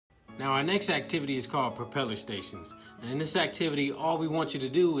Now our next activity is called Propeller Stations. And in this activity, all we want you to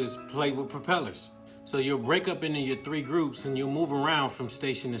do is play with propellers. So you'll break up into your 3 groups and you'll move around from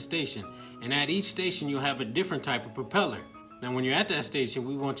station to station. And at each station, you'll have a different type of propeller. Now when you're at that station,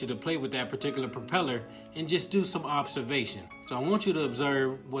 we want you to play with that particular propeller and just do some observation. So I want you to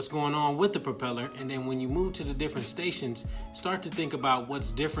observe what's going on with the propeller, and then when you move to the different stations, start to think about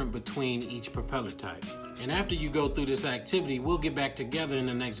what's different between each propeller type. And after you go through this activity, we'll get back together in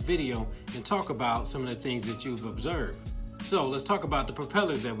the next video and talk about some of the things that you've observed. So let's talk about the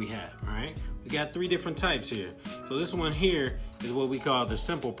propellers that we have, all right? We got 3 different types here. So this one here is what we call the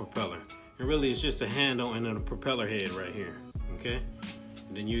simple propeller. And really it's just a handle and then a propeller head right here, okay?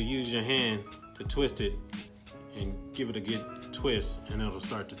 And then you use your hand to twist it and give it a good twist, and it'll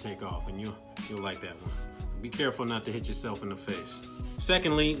start to take off, and you'll like that one. So be careful not to hit yourself in the face.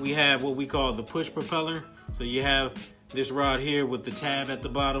 Secondly, we have what we call the push propeller. So you have this rod here with the tab at the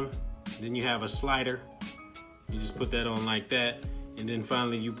bottom. Then you have a slider. You just put that on like that, and then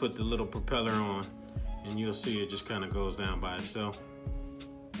finally you put the little propeller on, and you'll see it just kind of goes down by itself.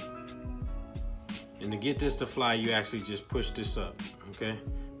 And to get this to fly, you actually just push this up, okay?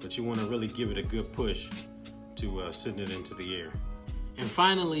 But you want to really give it a good push to send it into the air. And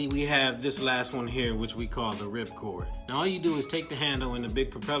finally, we have this last one here, which we call the ripcord. Now all you do is take the handle and the big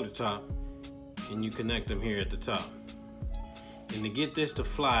propeller top, and you connect them here at the top. And to get this to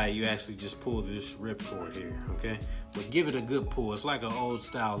fly, you actually just pull this ripcord here, okay? But give it a good pull. It's like an old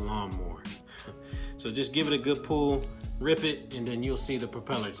style lawnmower. So just give it a good pull, rip it, and then you'll see the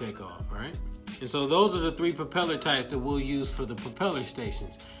propeller take off, all right? And so those are the 3 propeller types that we'll use for the propeller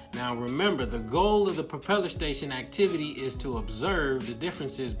stations. Now remember, the goal of the propeller station activity is to observe the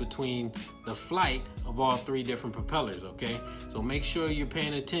differences between the flight of all 3 different propellers, okay? So make sure you're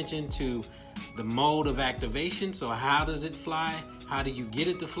paying attention to the mode of activation. So how does it fly? How do you get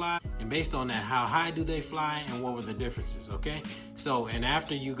it to fly? And based on that, how high do they fly and what were the differences, okay? So, and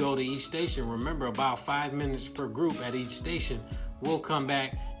after you go to each station, remember about 5 minutes per group at each station, we'll come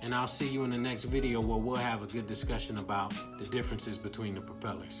back and I'll see you in the next video where we'll have a good discussion about the differences between the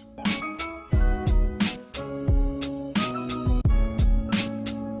propellers.